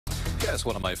Yeah, it's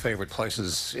one of my favorite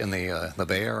places in the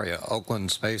Bay Area.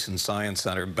 Oakland Space and Science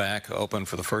Center, back open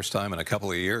for the first time in a couple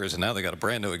of years, and now they got a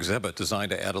brand new exhibit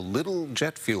designed to add a little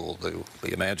jet fuel to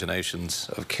the imaginations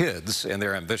of kids and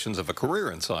their ambitions of a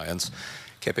career in science.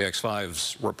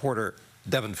 KPX5's reporter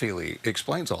Devin Fehely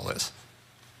explains all this.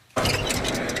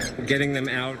 Getting them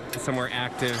out somewhere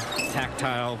active,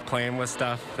 tactile, playing with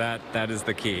stuff, that is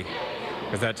the key,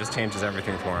 because that just changes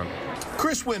everything for them.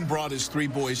 Chris Wynn brought his 3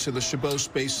 boys to the Chabot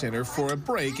Space Center for a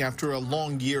break after a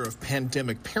long year of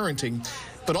pandemic parenting,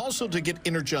 but also to get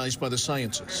energized by the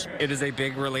sciences. It is a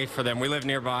big relief for them. We live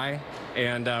nearby,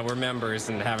 and we're members,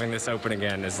 and having this open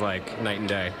again is like night and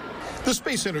day. The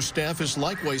Space Center staff is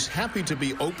likewise happy to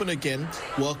be open again,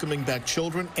 welcoming back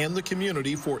children and the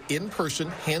community for in-person,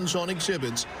 hands-on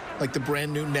exhibits like the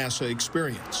brand new NASA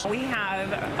experience. We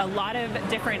have a lot of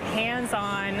different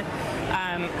hands-on,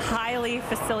 highly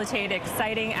facilitated,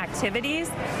 exciting activities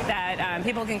that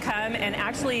people can come and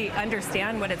actually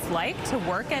understand what it's like to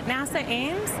work at NASA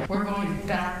Ames. We're going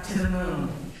back to the moon.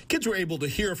 Kids were able to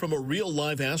hear from a real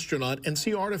live astronaut and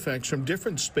see artifacts from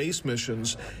different space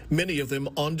missions, many of them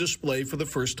on display for the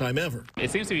first time ever.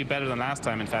 It seems to be better than last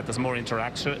time. In fact, there's more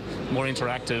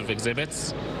interactive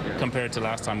exhibits compared to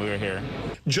last time we were here.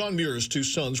 John Muir's 2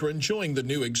 sons were enjoying the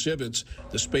new exhibits.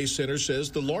 The Space Center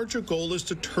says the larger goal is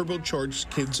to turbocharge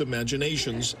kids'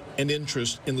 imaginations and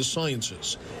interest in the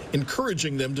sciences,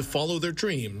 encouraging them to follow their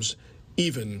dreams,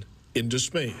 even into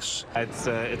space.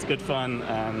 It's good fun,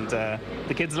 and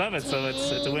the kids love it, so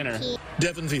it's a winner.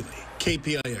 Devin Fehely,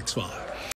 KPIX 5.